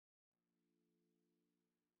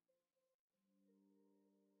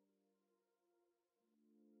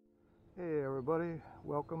everybody,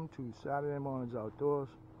 welcome to Saturday Mornings Outdoors.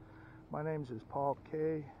 My name is Paul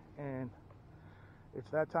K, and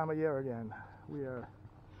it's that time of year again. We are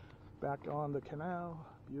back on the canal,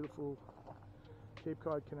 beautiful Cape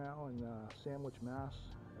Cod Canal in Sandwich, Mass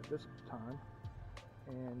at this time,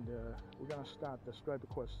 and we're going to start the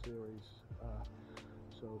Striperquest series,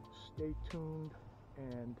 so stay tuned,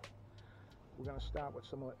 and we're going to start with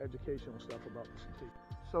some of the educational stuff about this Cape.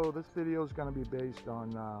 So this video is going to be based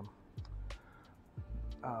on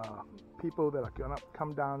people that are going to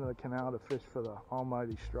come down to the canal to fish for the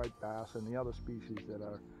almighty striped bass and the other species that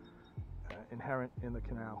are inherent in the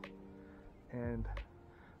canal. And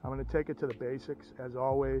I'm going to take it to the basics as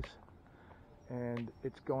always, and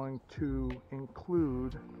it's going to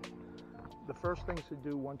include the first things to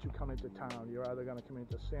do once you come into town. You're either going to come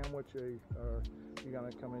into Sandwich or you're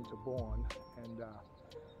going to come into Bourne, and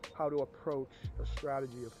how to approach a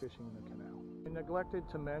strategy of fishing in the canal. I neglected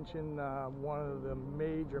to mention one of the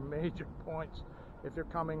major points. If you're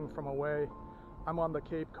coming from away, I'm on the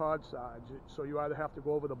Cape Cod side, so you either have to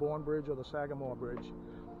go over the Bourne Bridge or the Sagamore Bridge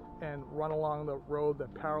and run along the road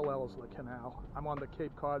that parallels the canal. I'm on the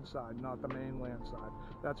Cape Cod side, not the mainland side.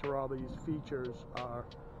 That's where all these features are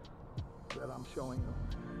that I'm showing you.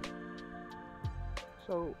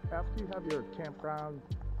 So after you have your campground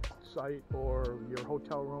site or your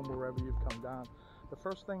hotel room, wherever you've come down, the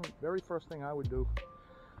very first thing I would do,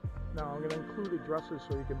 now I'm going to include addresses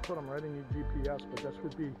so you can put them right in your GPS, but this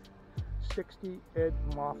would be 60 Ed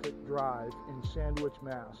Moffat Drive in Sandwich,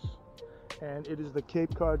 Mass. And it is the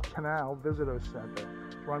Cape Cod Canal Visitor Center.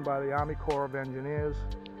 It's run by the Army Corps of Engineers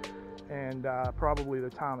and probably the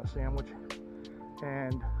town of Sandwich.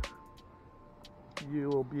 And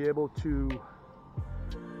you'll be able to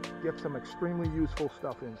get some extremely useful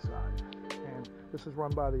stuff inside. And this is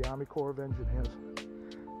run by the Army Corps of Engineers.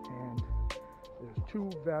 And there's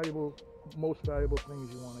two most valuable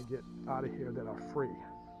things you want to get out of here that are free.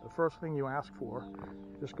 The first thing you ask for,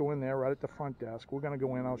 just go in there right at the front desk. We're going to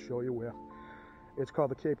go in, I'll show you where. It's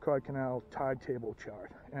called the Cape Cod Canal Tide Table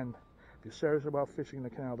Chart. And if you're serious about fishing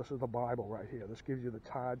the canal, this is the Bible right here. This gives you the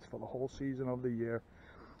tides for the whole season of the year.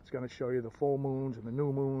 It's going to show you the full moons and the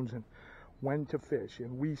new moons and when to fish.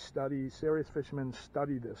 And we serious fishermen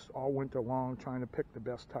study this all winter long, trying to pick the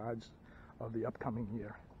best tides of the upcoming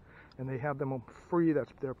year. And they have them free.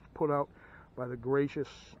 They're put out by the gracious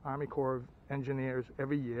Army Corps of Engineers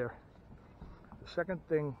every year. The second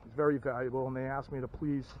thing is very valuable, and they asked me to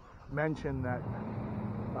please mention that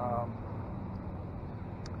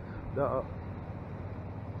the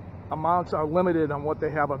amounts are limited on what they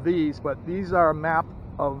have of these, but these are a map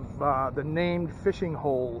of the named fishing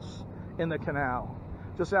holes in the canal.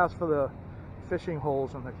 Just ask for the fishing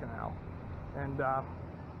holes in the canal, and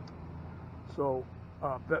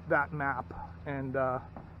that map, and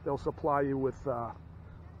they'll supply you with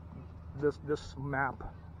this map.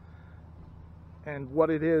 And what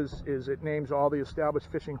it is it names all the established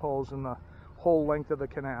fishing holes in the whole length of the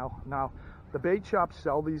canal. Now, the bait shops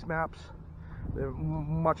sell these maps. They're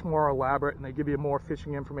much more elaborate, and they give you more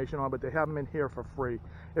fishing information on, but they have them in here for free.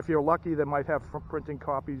 If you're lucky, they might have printing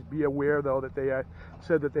copies. Be aware, though, that they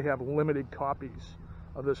said that they have limited copies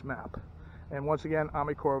of this map. And once again,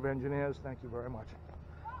 Army Corps of Engineers, thank you very much.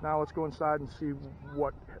 Now let's go inside and see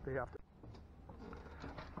what they have to.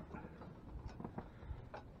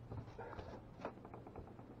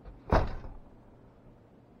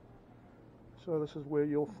 So this is where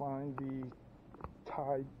you'll find the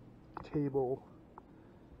tide table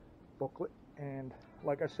booklet, and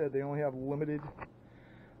like I said, they only have limited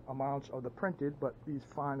amounts of the printed, but these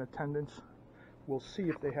fine attendants will see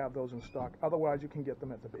if they have those in stock. Otherwise, you can get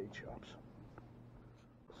them at the bait shops.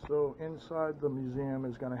 So inside the museum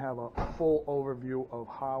is going to have a full overview of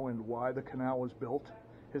how and why the canal was built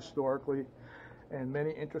historically, and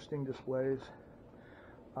many interesting displays.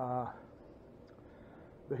 The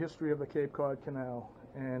history of the Cape Cod Canal,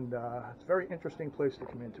 and it's a very interesting place to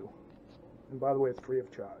come into. And by the way, it's free of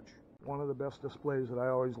charge. One of the best displays that I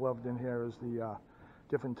always loved in here is the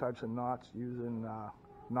different types of knots used in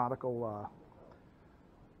nautical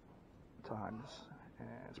times. And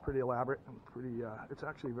it's pretty elaborate and pretty, it's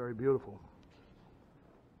actually very beautiful.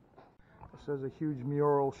 This is a huge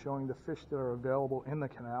mural showing the fish that are available in the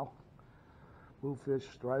canal. Bluefish,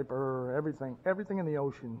 striper, everything in the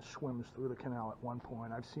ocean swims through the canal at one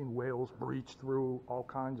point. I've seen whales breach through, all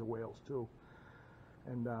kinds of whales too,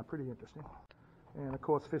 and pretty interesting. And of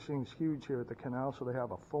course, fishing is huge here at the canal, so they have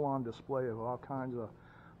a full-on display of all kinds of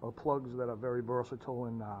plugs that are very versatile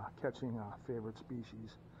in catching favorite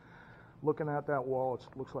species. Looking at that wall, it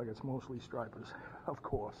looks like it's mostly stripers, of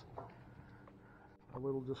course. a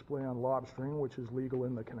little display on lobstering, which is legal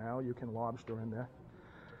in the canal. You can lobster in there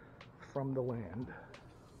from the land.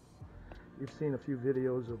 You've seen a few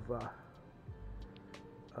videos of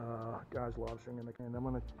guys lobstering in the canal. I'm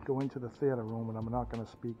going to go into the theater room, and I'm not going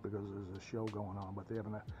to speak because there's a show going on, but they have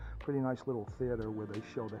a pretty nice little theater where they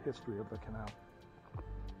show the history of the canal.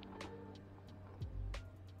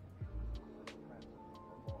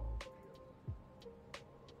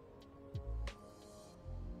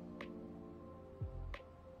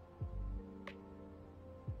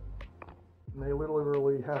 And they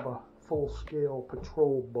literally have a full-scale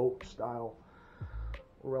patrol boat style,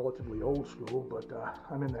 relatively old school, but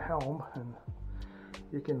I'm in the helm, and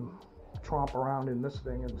you can tromp around in this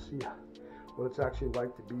thing and see what it's actually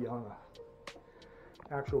like to be on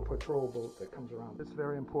an actual patrol boat that comes around. This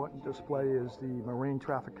very important display is the marine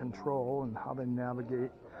traffic control and how they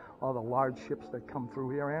navigate all the large ships that come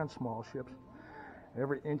through here and small ships.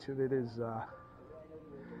 Every inch of it is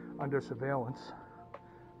under surveillance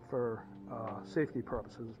for safety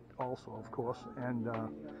purposes also, of course, and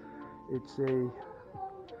it's a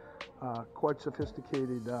quite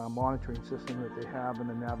sophisticated monitoring system that they have in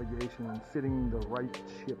the navigation and fitting the right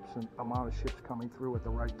ships and amount of ships coming through at the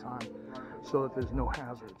right time so that there's no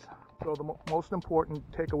hazards. So the most important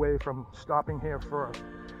takeaway from stopping here first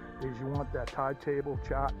is you want that tide table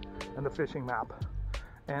chart and the fishing map,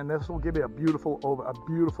 and this will give you a beautiful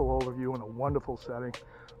overview and a wonderful setting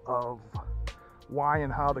of why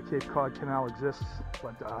and how the Cape Cod Canal exists.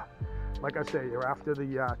 But like I say, you're after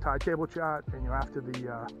the tide table chart, and you're after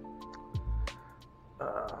the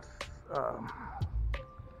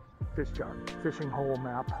fishing hole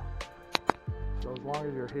map. So as long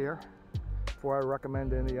as you're here, before I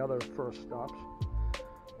recommend any other first stops,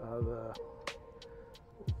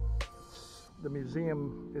 the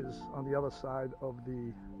museum is on the other side of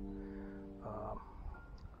the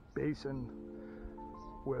basin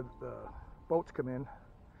where the boats come in.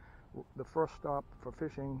 The first stop for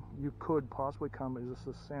fishing you could possibly come is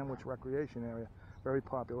this Sandwich Recreation Area, very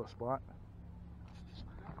popular spot.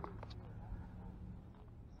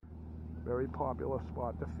 Very popular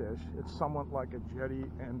spot to fish. It's somewhat like a jetty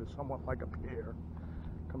and it's somewhat like a pier.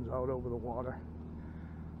 Comes out over the water.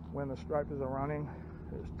 When the stripers are running,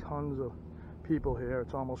 there's tons of people here.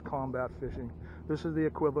 It's almost combat fishing. This is the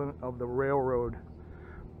equivalent of the railroad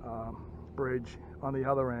bridge on the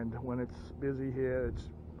other end. When it's busy here,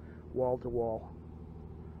 it's wall to wall.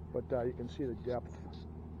 But you can see the depth,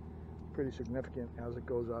 pretty significant as it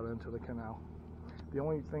goes out into the canal. The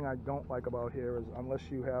only thing I don't like about here is unless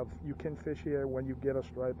you can fish here when you get a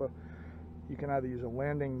striper. You can either use a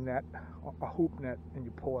landing net, a hoop net, and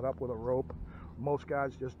you pull it up with a rope. Most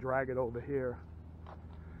guys just drag it over here,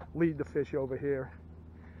 lead the fish over here,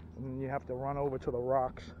 and then you have to run over to the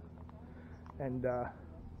rocks and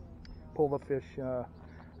pull the fish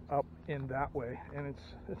up in that way. And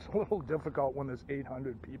it's a little difficult when there's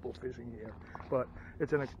 800 people fishing here. But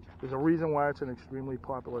there's a reason why it's an extremely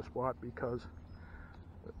popular spot, because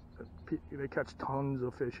they catch tons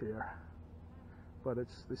of fish here. But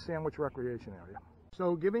it's the Sandwich Recreation Area.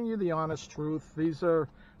 So giving you the honest truth, these are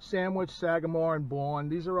Sandwich, Sagamore, and Bourne.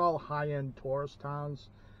 These are all high-end tourist towns.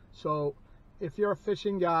 So if you're a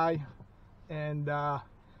fishing guy and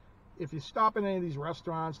if you stop in any of these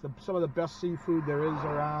restaurants, some of the best seafood there is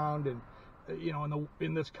around, and you know,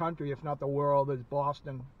 in this country, if not the world, is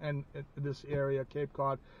Boston and this area, Cape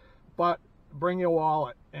Cod. But bring your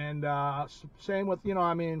wallet. And same with, you know,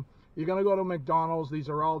 I mean, you're going to go to McDonald's. These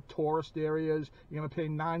are all tourist areas. You're going to pay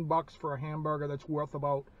 $9 for a hamburger that's worth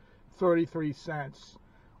about 33 cents.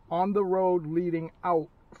 On the road leading out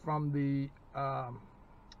from the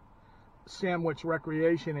Sandwich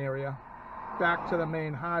Recreation Area back to the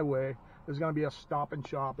main highway, there's going to be a Stop and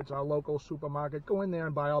Shop. It's our local supermarket. Go in there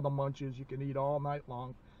and buy all the munchies you can eat all night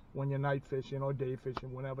long when you're night fishing or day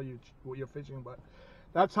fishing, whenever you're fishing. But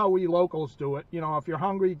that's how we locals do it. You know, if you're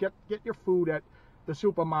hungry, get your food at the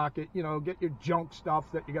supermarket. You know, get your junk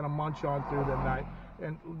stuff that you're gonna munch on through the night.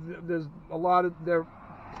 And there's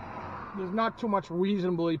not too much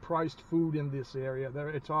reasonably priced food in this area.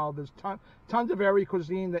 There's tons of every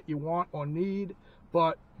cuisine that you want or need,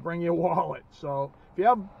 but bring your wallet. So if you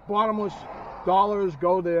have bottomless dollars,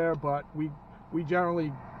 go there. But we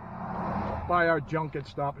generally buy our junk at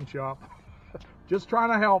Stop and Shop. Just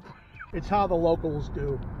trying to help. It's how the locals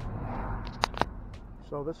do.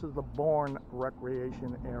 So this is the Bourne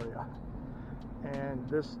Recreation Area, and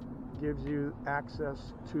this gives you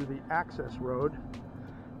access to the access road.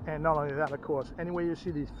 And not only that, of course, anywhere you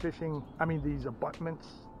see these these abutments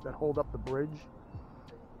that hold up the bridge,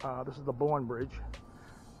 this is the Bourne Bridge.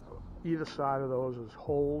 either side of those is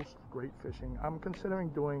holes, great fishing. I'm considering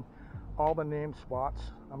doing all the named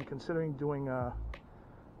spots. I'm considering doing a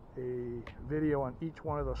video on each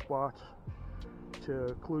one of the spots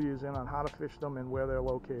to clue you in on how to fish them and where they're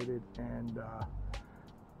located. And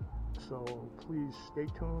so please stay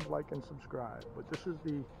tuned, like and subscribe. But this is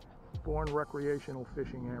the Bourne recreational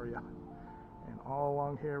fishing area, and all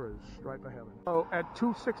along here is striper heaven. So at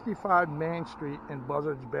 265 Main Street in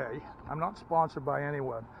Buzzards Bay, I'm not sponsored by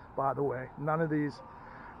anyone, by the way. None of these,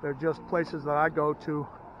 they're just places that I go to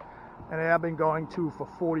and I have been going to for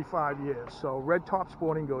 45 years. So Red Top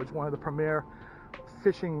Sporting Goods, one of the premier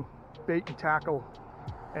fishing bait and tackle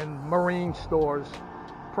and marine stores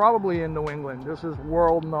probably in New England. This is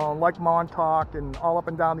world known, like Montauk and all up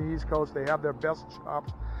and down the East Coast. They have their best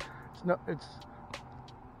shops.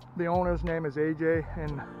 The owner's name is AJ,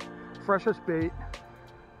 and freshest bait,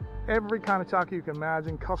 every kind of tackle you can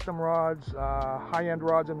imagine, custom rods, high-end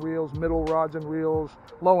rods and reels, middle rods and reels,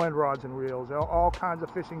 low-end rods and reels, all kinds of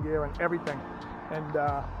fishing gear and everything. And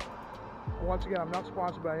once again, I'm not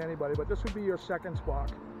sponsored by anybody, but this would be your second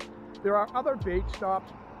spot. There are other bait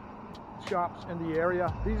shops in the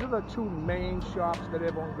area. These are the two main shops that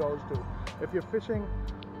everyone goes to. If you're fishing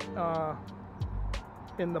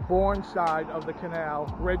in the Bourne side of the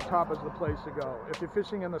canal, Red Top is the place to go. If you're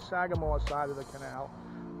fishing in the Sagamore side of the canal,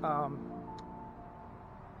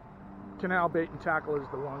 Canal Bait and Tackle is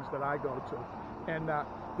the ones that I go to. And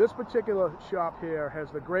this particular shop here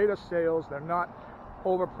has the greatest sales. They're not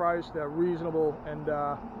overpriced, they're reasonable, and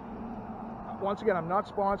once again, I'm not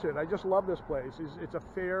sponsored. I just love this place. It's a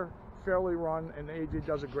fairly run, and AJ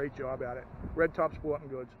does a great job at it. Red Top Sporting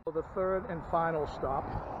Goods. So the third and final stop,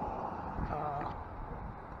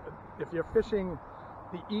 if you're fishing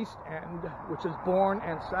the east end, which is Bourne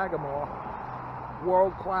and Sagamore,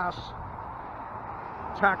 world-class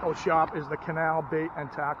tackle shop is the Canal Bait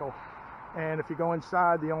and Tackle. And if you go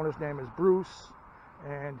inside, the owner's name is Bruce,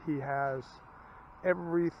 and he has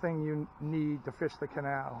everything you need to fish the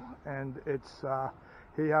canal. And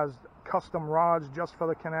he has custom rods just for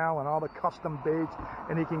the canal and all the custom baits,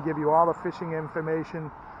 and he can give you all the fishing information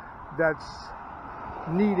that's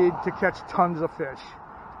needed to catch tons of fish.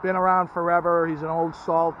 Been around forever. He's an old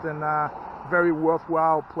salt, and very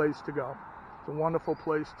worthwhile place to go. It's a wonderful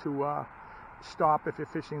place to stop if you're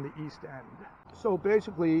fishing the east end. So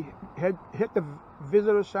basically, hit the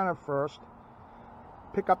visitor center first,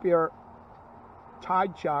 pick up your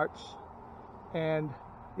tide charts and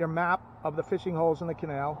your map of the fishing holes in the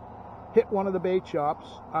canal, hit one of the bait shops,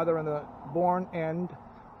 either in the Bourne end,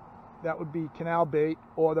 that would be Canal Bait,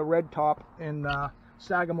 or the Red Top in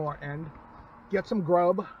Sagamore end. Get some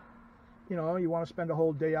grub. You know, you want to spend a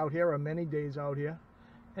whole day out here or many days out here,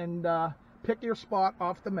 and pick your spot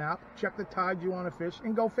off the map, check the tides you want to fish,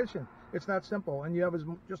 and go fishing. It's that simple, and you have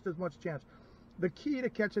just as much chance. The key to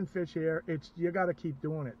catching fish here, you got to keep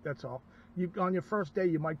doing it. That's all. On your first day,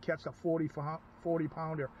 you might catch a 40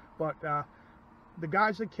 pounder, but the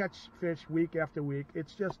guys that catch fish week after week,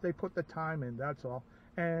 it's just they put the time in. That's all.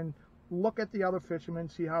 And look at the other fishermen,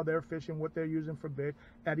 see how they're fishing, what they're using for bait.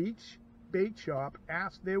 At each bait shop,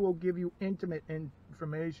 they will give you intimate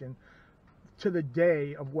information to the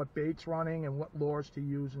day of what bait's running and what lures to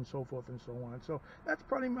use and so forth and so on. So that's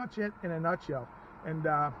pretty much it in a nutshell. And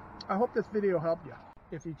I hope this video helped you.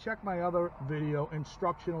 If you check my other video,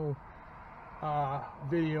 instructional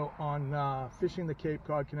video on fishing the Cape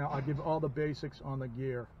Cod Canal, I give all the basics on the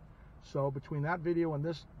gear. So between that video and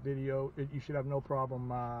this video, you should have no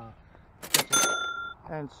problem catching it.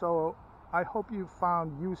 And so I hope you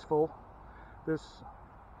found useful this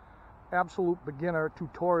absolute beginner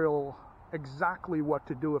tutorial, exactly what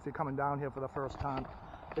to do if you're coming down here for the first time.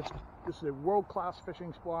 This is a world-class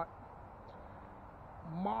fishing spot.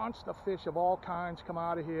 Monster fish of all kinds come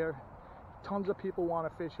out of here. Tons of people want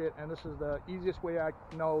to fish it, and this is the easiest way I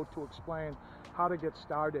know to explain how to get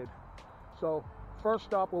started. So first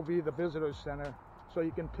stop will be the visitor center, so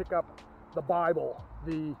you can pick up the Bible,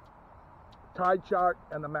 the tide chart,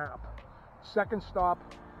 and the map. Second stop,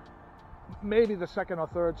 maybe the second or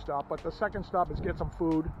third stop, but the second stop is get some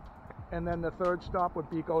food, and then the third stop would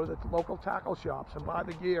be go to the local tackle shops and buy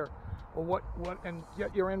the gear, or and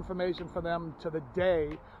get your information for them to the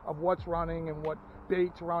day of what's running and what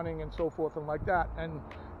bait's running and so forth and like that, and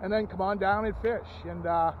then come on down and fish, and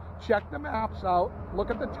check the maps out, look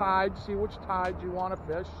at the tides, see which tides you want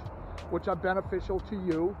to fish, which are beneficial to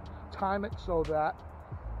you, time it so that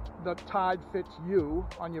the tide fits you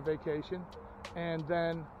on your vacation, and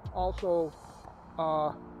then also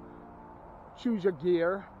choose your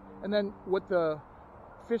gear, and then with the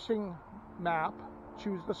fishing map,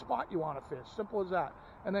 choose the spot you want to fish. Simple as that.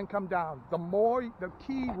 and then come down. The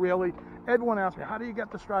key really, everyone asks me, how do you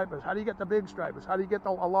get the stripers? How do you get the big stripers? How do you get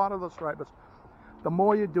a lot of the stripers? The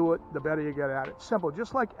more you do it, the better you get at it. Simple,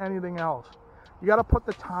 just like anything else. You got to put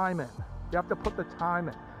the time in. You have to put the time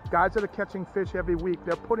in. Guys that are catching fish every week,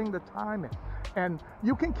 they're putting the time in. And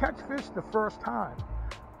you can catch fish the first time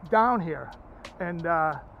down here. And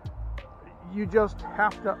you just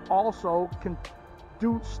have to also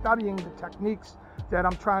do studying the techniques that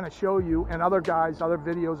I'm trying to show you, and other guys, other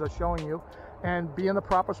videos are showing you, and be in the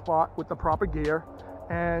proper spot with the proper gear,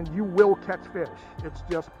 and you will catch fish. It's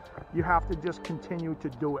just, you have to just continue to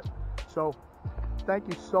do it. So thank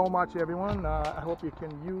you so much, everyone. I hope you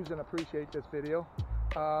can use and appreciate this video,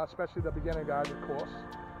 especially the beginner guys, of course.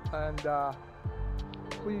 And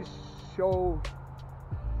please show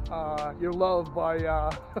your love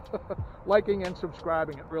by liking and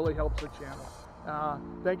subscribing. It really helps the channel.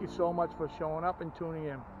 Thank you so much for showing up and tuning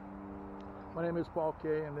in. My name is Paul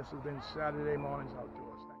K, and this has been Saturday Mornings Outdoors.